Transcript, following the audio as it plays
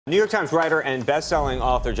New York Times writer and best-selling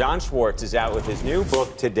author John Schwartz is out with his new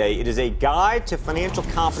book today. It is a guide to financial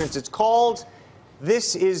confidence. It's called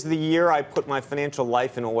 "This is the Year I Put My Financial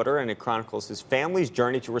Life in Order," and it chronicles his family's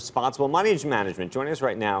journey to responsible money management. Joining us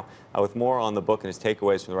right now with more on the book and his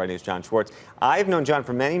takeaways from the writing is John Schwartz. I've known John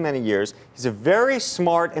for many, many years. He's a very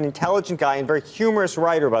smart and intelligent guy and very humorous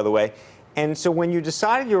writer, by the way. And so when you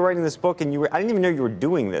decided you were writing this book, and I didn't even know you were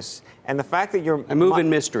doing this, and the fact that you're... I move in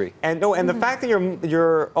mystery. And the fact that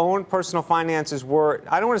your own personal finances were,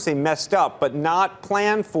 I don't want to say messed up, but not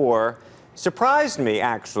planned for, surprised me,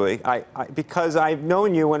 actually, because I've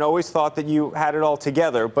known you and always thought that you had it all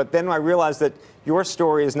together. But then I realized that your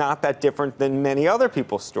story is not that different than many other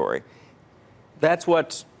people's story. That's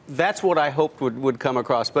what I hoped would come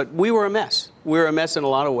across. But we were a mess. We were a mess in a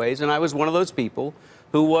lot of ways, and I was one of those people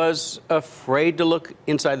who was afraid to look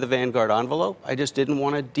inside the Vanguard envelope. I just didn't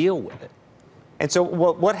want to deal with it. And so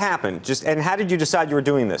what happened? And how did you decide you were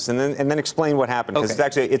doing this? And then explain what happened.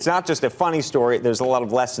 Because it's not just a funny story. There's a lot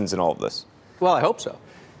of lessons in all of this. Well, I hope so.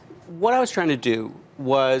 What I was trying to do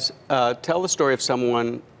was tell the story of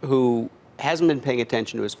someone who hasn't been paying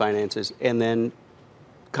attention to his finances and then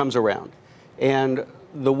comes around. And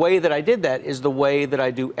the way that I did that is the way that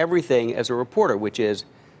I do everything as a reporter, which is,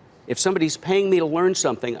 if somebody's paying me to learn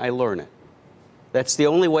something, I learn it. That's the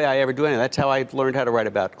only way I ever do anything. That's how I learned how to write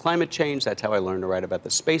about climate change. That's how I learned to write about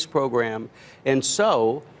the space program. And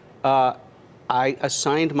so I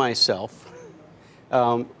assigned myself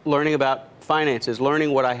learning about finances,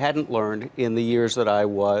 learning what I hadn't learned in the years that I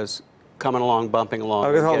was coming along, bumping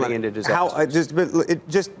along, getting into disasters.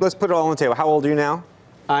 Let's put it all on the table. How old are you now?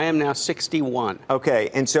 I am now 61.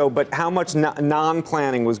 Okay, and so, but how much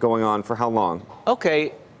non-planning was going on for how long?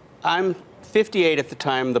 Okay. I'm 58 at the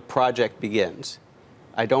time the project begins.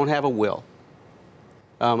 I don't have a will.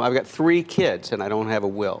 I've got 3 kids, and I don't have a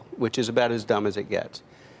will, which is about as dumb as it gets.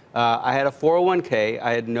 I had a 401k.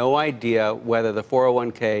 I had no idea whether the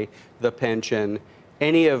 401k, the pension,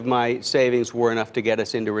 any of my savings were enough to get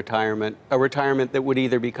us into retirement, a retirement that would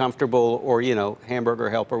either be comfortable or, you know,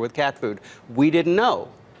 hamburger helper with cat food. We didn't know.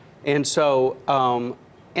 And so,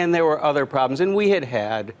 and there were other problems. And we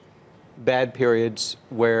had bad periods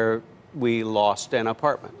where we lost an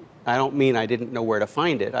apartment. I don't mean I didn't know where to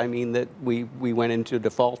find it. I mean that we went into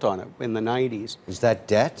default on it in the 90s. Is that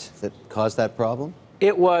debt that caused that problem?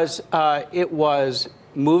 It was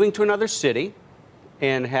moving to another city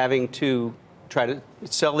and having to try to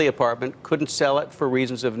sell the apartment. Couldn't sell it for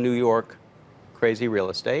reasons of New York crazy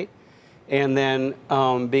real estate. And then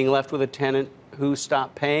being left with a tenant who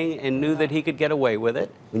stopped paying and knew that he could get away with it.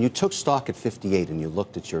 When you took stock at 58 and you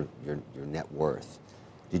looked at your net worth,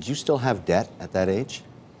 did you still have debt at that age?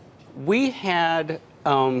 We had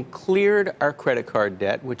cleared our credit card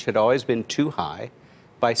debt, which had always been too high,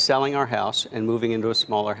 by selling our house and moving into a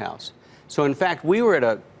smaller house. So in fact, we were at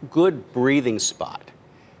a good breathing spot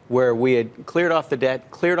where we had cleared off the debt,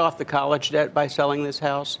 cleared off the college debt by selling this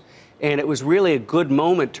house, and it was really a good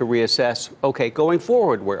moment to reassess, okay, going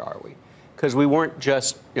forward, where are we? Because we weren't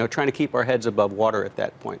just, you know, trying to keep our heads above water at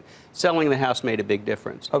that point. Selling the house made a big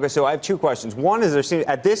difference. Okay, so I have 2 questions. One is,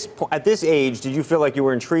 at this age, did you feel like you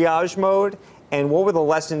were in triage mode? And what were the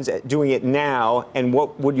lessons at doing it now? And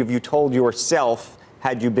what would you told yourself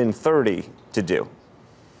had you been 30 to do?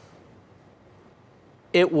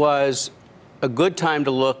 It was a good time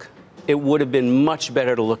to look. It would have been much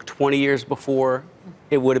better to look 20 years before.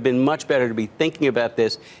 It would have been much better to be thinking about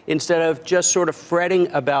this instead of just sort of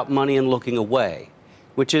fretting about money and looking away,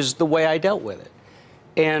 which is the way I dealt with it.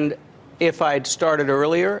 And if I'd started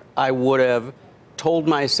earlier, I would have told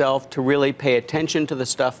myself to really pay attention to the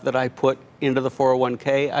stuff that I put into the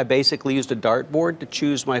 401k. I basically used a dartboard to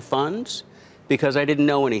choose my funds because I didn't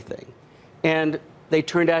know anything. And they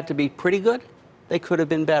turned out to be pretty good. They could have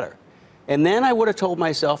been better. And then I would have told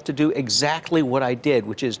myself to do exactly what I did,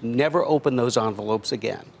 which is never open those envelopes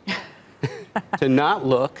again. To not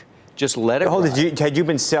look, just let it ride. Had you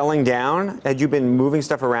been selling down? Had you been moving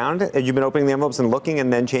stuff around? Had you been opening the envelopes and looking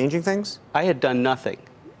and then changing things? I had done nothing.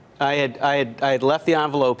 I had left the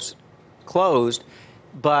envelopes closed,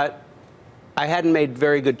 but I hadn't made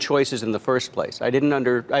very good choices in the first place. I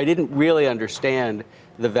didn't really understand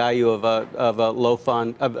the value of a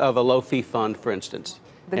low fee fund, for instance.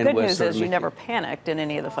 The good news is you never panicked in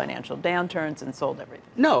any of the financial downturns and sold everything.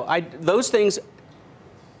 No, those things,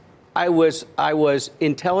 I was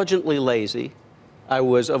intelligently lazy. I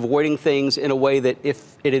was avoiding things in a way that,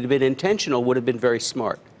 if it had been intentional, would have been very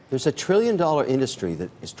smart. There's a $1 trillion industry that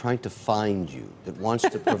is trying to find you, that wants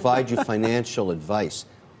to provide you financial advice.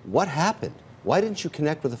 What happened? Why didn't you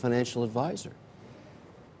connect with a financial advisor?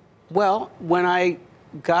 Well, when I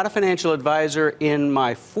got a financial advisor in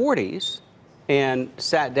my 40s and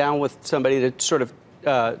sat down with somebody to sort of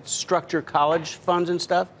structure college funds and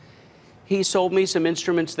stuff. He sold me some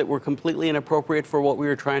instruments that were completely inappropriate for what we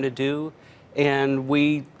were trying to do, and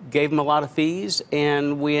we gave him a lot of fees,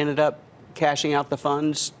 and we ended up cashing out the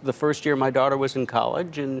funds the first year my daughter was in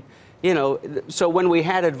college. And, you know, so when we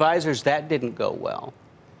had advisors, that didn't go well.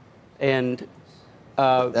 And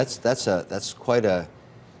that's quite a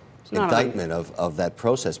indictment of that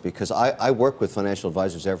process, because I work with financial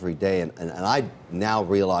advisors every day, and I now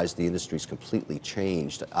realize the industry's completely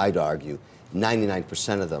changed. I'd argue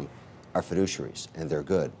 99% of them are fiduciaries, and they're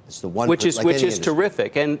good. It's the one which is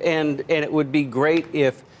terrific, and it would be great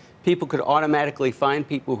if people could automatically find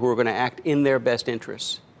people who are going to act in their best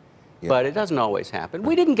interests. Yeah. But it doesn't always happen.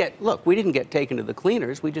 We didn't get taken to the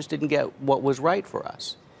cleaners. We just didn't get what was right for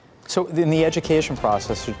us. So in the education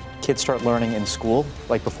process, should kids start learning in school,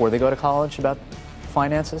 like before they go to college, about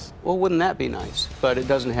finances? Well, wouldn't that be nice? But it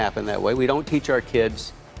doesn't happen that way. We don't teach our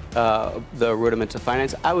kids the rudiments of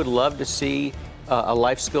finance. I would love to see a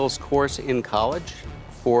life skills course in college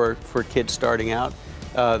for kids starting out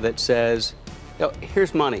that says, oh,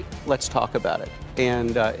 here's money, let's talk about it.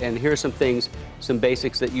 And here's some things, some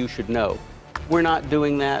basics that you should know. We're not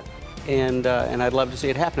doing that, and I'd love to see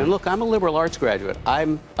it happen. And look, I'm a liberal arts graduate.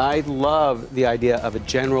 I love the idea of a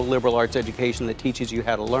general liberal arts education that teaches you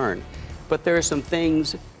how to learn. But there are some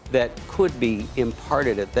things that could be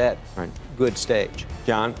imparted at that good stage.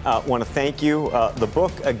 John, want to thank you. The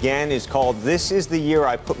book, again, is called This Is the Year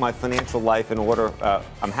I Put My Financial Life in Order.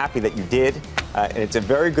 I'm happy that you did. And it's a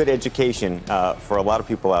very good education for a lot of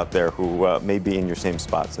people out there who may be in your same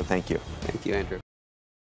spot. So thank you. Thank you, Andrew.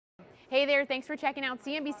 Hey there, thanks for checking out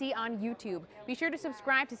CNBC on YouTube. Be sure to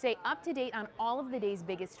subscribe to stay up to date on all of the day's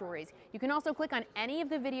biggest stories. You can also click on any of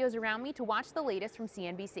the videos around me to watch the latest from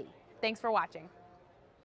CNBC. Thanks for watching.